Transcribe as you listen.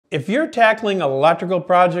If you're tackling electrical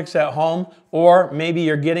projects at home, or maybe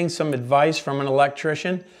you're getting some advice from an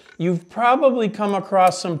electrician, you've probably come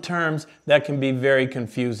across some terms that can be very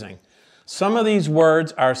confusing. Some of these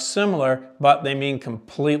words are similar, but they mean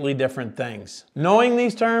completely different things. Knowing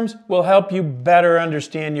these terms will help you better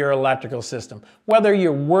understand your electrical system, whether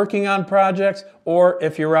you're working on projects or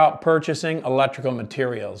if you're out purchasing electrical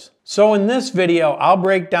materials. So in this video, I'll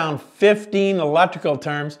break down 15 electrical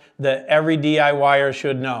terms that every DIYer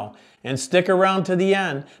should know. And stick around to the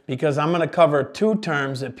end because I'm going to cover two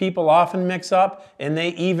terms that people often mix up, and they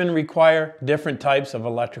even require different types of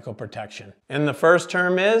electrical protection. And the first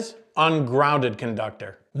term is ungrounded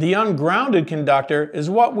conductor. The ungrounded conductor is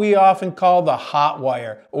what we often call the hot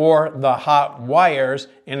wire or the hot wires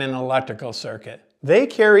in an electrical circuit. They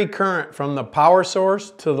carry current from the power source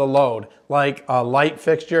to the load, like a light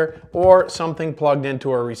fixture or something plugged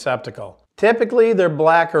into a receptacle. Typically, they're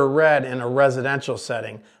black or red in a residential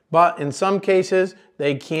setting, but in some cases,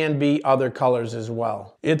 they can be other colors as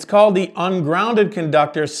well. It's called the ungrounded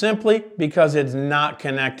conductor simply because it's not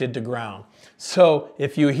connected to ground. So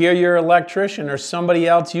if you hear your electrician or somebody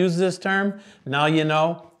else use this term, now you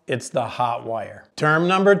know it's the hot wire. Term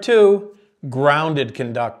number two, grounded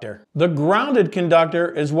conductor. The grounded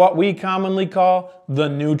conductor is what we commonly call the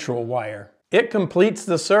neutral wire. It completes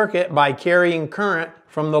the circuit by carrying current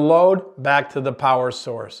from the load back to the power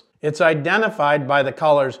source. It's identified by the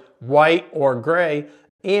colors white or gray,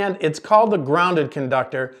 and it's called the grounded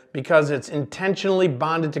conductor because it's intentionally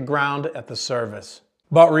bonded to ground at the surface.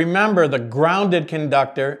 But remember, the grounded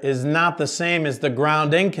conductor is not the same as the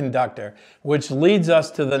ground-in conductor, which leads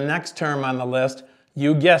us to the next term on the list.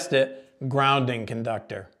 You guessed it, grounding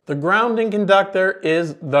conductor. The grounding conductor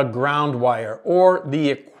is the ground wire or the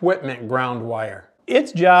equipment ground wire.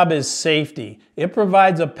 Its job is safety. It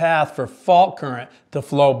provides a path for fault current to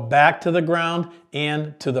flow back to the ground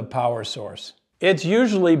and to the power source. It's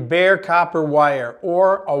usually bare copper wire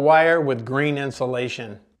or a wire with green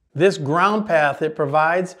insulation. This ground path it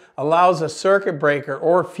provides allows a circuit breaker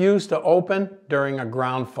or fuse to open during a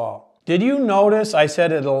ground fault. Did you notice I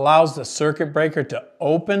said it allows the circuit breaker to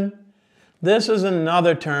open? This is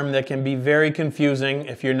another term that can be very confusing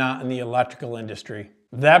if you're not in the electrical industry.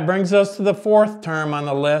 That brings us to the fourth term on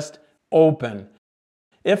the list, open.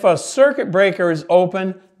 If a circuit breaker is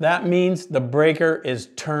open, that means the breaker is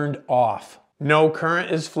turned off. No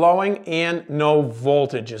current is flowing and no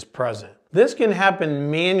voltage is present. This can happen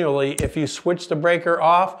manually if you switch the breaker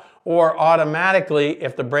off or automatically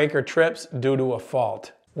if the breaker trips due to a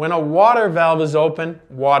fault. When a water valve is open,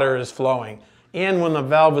 water is flowing. And when the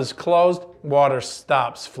valve is closed, water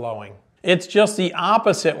stops flowing. It's just the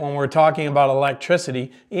opposite when we're talking about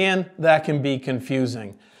electricity, and that can be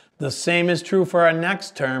confusing. The same is true for our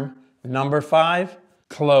next term, number 5,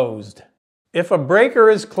 closed. If a breaker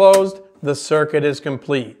is closed, the circuit is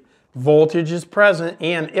complete. Voltage is present,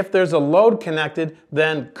 and if there's a load connected,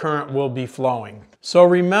 then current will be flowing. So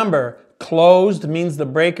remember, closed means the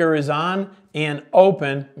breaker is on, and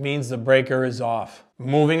open means the breaker is off.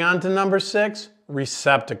 Moving on to number 6,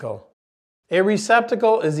 receptacle. A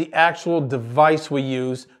receptacle is the actual device we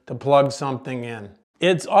use to plug something in.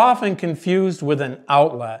 It's often confused with an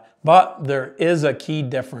outlet, but there is a key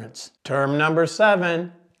difference. Term number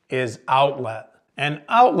 7 is outlet. An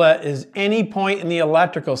outlet is any point in the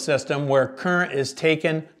electrical system where current is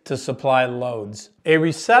taken to supply loads. A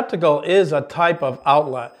receptacle is a type of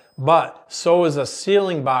outlet, but so is a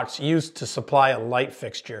sealing box used to supply a light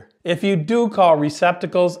fixture. If you do call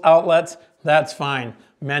receptacles outlets, that's fine.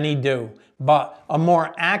 Many do. But a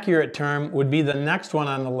more accurate term would be the next one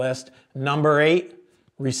on the list, number 8,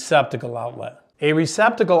 receptacle outlet. A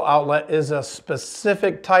receptacle outlet is a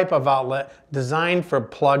specific type of outlet designed for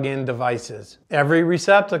plug-in devices. Every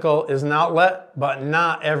receptacle is an outlet, but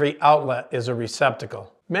not every outlet is a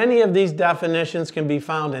receptacle. Many of these definitions can be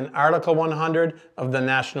found in Article 100 of the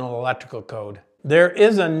National Electrical Code. There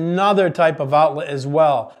is another type of outlet as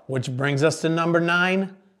well, which brings us to number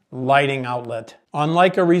 9, lighting outlet.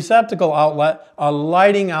 Unlike a receptacle outlet, a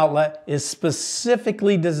lighting outlet is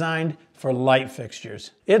specifically designed for light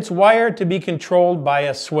fixtures. It's wired to be controlled by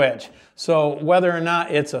a switch, so whether or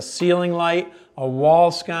not it's a ceiling light, a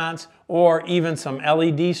wall sconce, or even some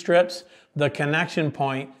LED strips, the connection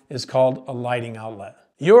point is called a lighting outlet.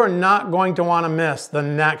 You're not going to want to miss the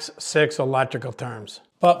next 6 electrical terms.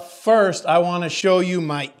 But first, I want to show you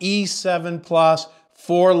my E7 Plus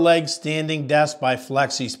 4-leg standing desk by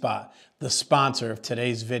FlexiSpot, the sponsor of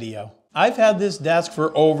today's video. I've had this desk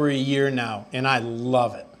for over a year now, and I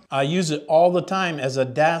love it. I use it all the time as a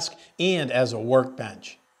desk and as a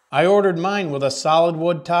workbench. I ordered mine with a solid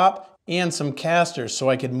wood top and some casters so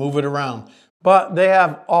I could move it around. but they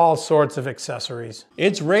have all sorts of accessories.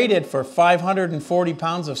 It's rated for 540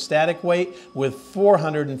 pounds of static weight with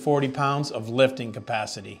 440 pounds of lifting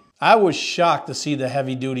capacity. I was shocked to see the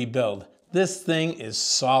heavy-duty build. This thing is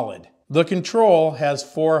solid. The control has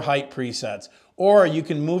 4 height presets, or you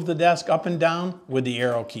can move the desk up and down with the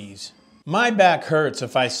arrow keys. My back hurts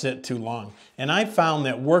if I sit too long, and I found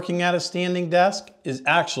that working at a standing desk is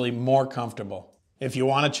actually more comfortable. If you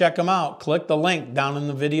want to check them out, click the link down in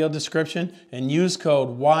the video description and use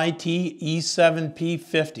code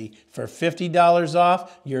YTE7P50 for $50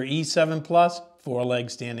 off your E7 Plus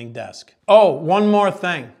 4-leg standing desk. Oh, one more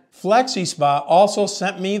thing. FlexiSpa also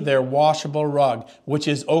sent me their washable rug, which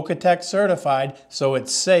is Okotex certified, so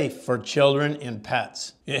it's safe for children and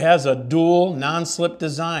pets. It has a dual non-slip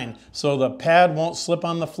design, so the pad won't slip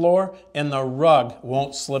on the floor and the rug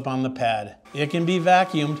won't slip on the pad. It can be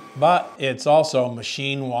vacuumed, but it's also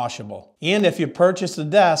machine washable. And if you purchase the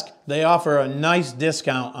desk, they offer a nice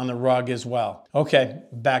discount on the rug as well. Okay,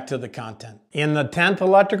 back to the content. And the 10th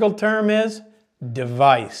electrical term is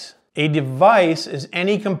device. A device is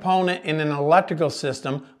any component in an electrical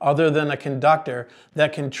system other than a conductor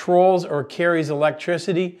that controls or carries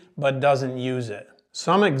electricity but doesn't use it.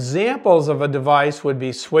 Some examples of a device would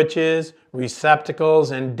be switches,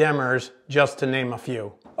 receptacles, and dimmers, just to name a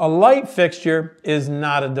few. A light fixture is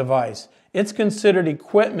not a device. It's considered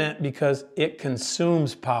equipment because it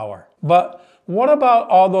consumes power. But what about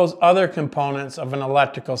all those other components of an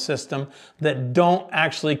electrical system that don't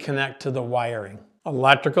actually connect to the wiring?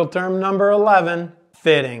 Electrical term number 11,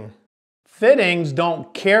 fitting. Fittings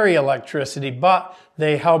don't carry electricity, but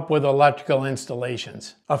they help with electrical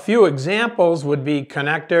installations. A few examples would be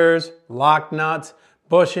connectors, lock nuts,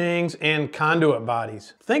 bushings, and conduit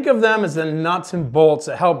bodies. Think of them as the nuts and bolts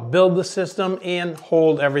that help build the system and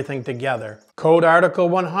hold everything together. Code Article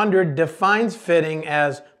 100 defines fitting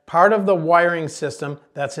as part of the wiring system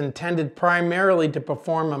that's intended primarily to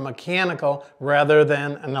perform a mechanical rather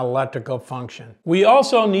than an electrical function. We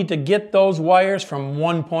also need to get those wires from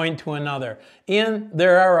one point to another, and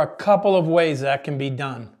there are a couple of ways that can be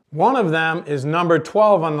done. One of them is number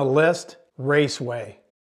 12 on the list, raceway.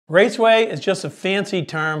 Raceway is just a fancy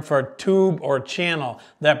term for a tube or channel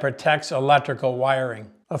that protects electrical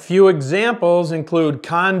wiring. A few examples include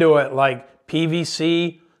conduit like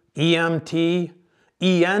PVC, EMT,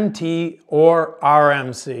 ENT, or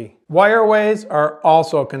RMC. Wireways are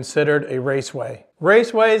also considered a raceway.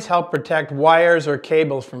 Raceways help protect wires or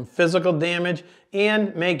cables from physical damage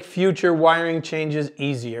and make future wiring changes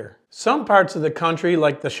easier. Some parts of the country,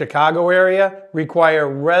 like the Chicago area, require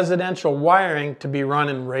residential wiring to be run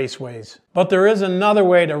in raceways. But there is another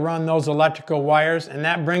way to run those electrical wires, and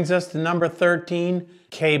that brings us to number 13,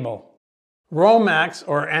 cable. Romex,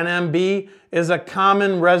 or NMB, is a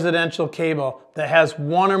common residential cable that has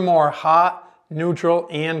one or more hot, neutral,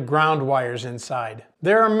 and ground wires inside.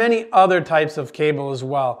 There are many other types of cable as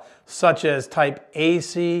well, such as type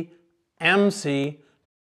AC, MC,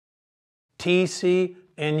 TC,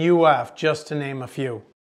 and UF, just to name a few.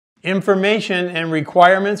 Information and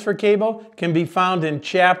requirements for cable can be found in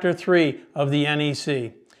Chapter 3 of the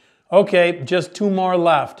NEC. Okay, just 2 more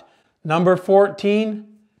left. Number 14,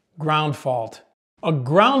 ground fault. A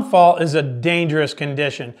ground fault is a dangerous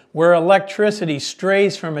condition where electricity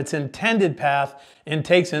strays from its intended path and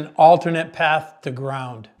takes an alternate path to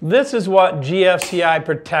ground. This is what GFCI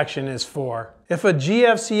protection is for. If a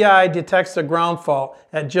GFCI detects a ground fault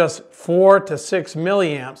at just 4 to 6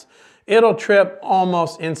 milliamps, it'll trip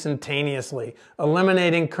almost instantaneously,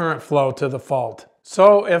 eliminating current flow to the fault.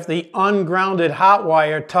 So if the ungrounded hot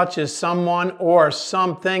wire touches someone or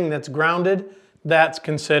something that's grounded, that's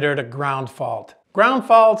considered a ground fault. Ground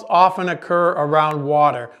faults often occur around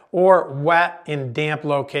water or wet and damp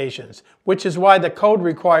locations, which is why the code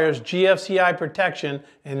requires GFCI protection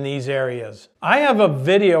in these areas. I have a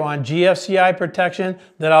video on GFCI protection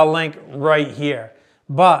that I'll link right here,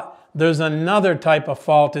 but there's another type of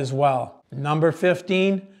fault as well. Number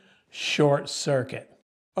 15, short circuit.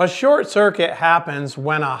 A short circuit happens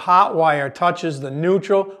when a hot wire touches the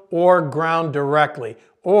neutral or ground directly,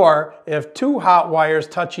 or if 2 hot wires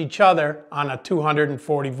touch each other on a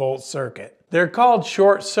 240 volt circuit. They're called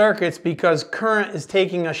short circuits because current is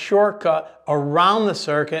taking a shortcut around the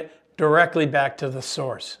circuit directly back to the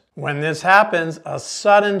source. When this happens, a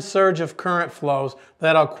sudden surge of current flows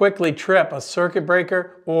that'll quickly trip a circuit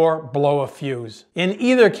breaker or blow a fuse. In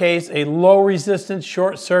either case, a low resistance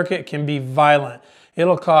short circuit can be violent.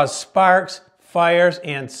 It'll cause sparks, fires,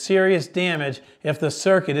 and serious damage if the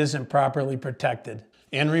circuit isn't properly protected.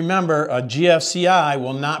 And remember, a GFCI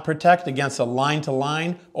will not protect against a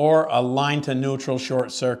line-to-line or a line-to-neutral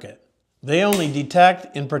short circuit. They only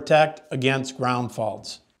detect and protect against ground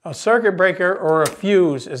faults. A circuit breaker or a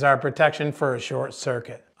fuse is our protection for a short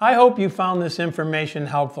circuit. I hope you found this information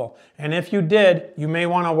helpful, and if you did, you may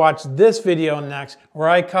want to watch this video next where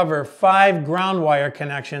I cover 5 ground wire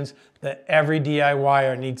connections that every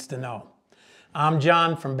DIYer needs to know. I'm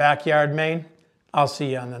John from Backyard Maine. I'll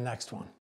see you on the next one.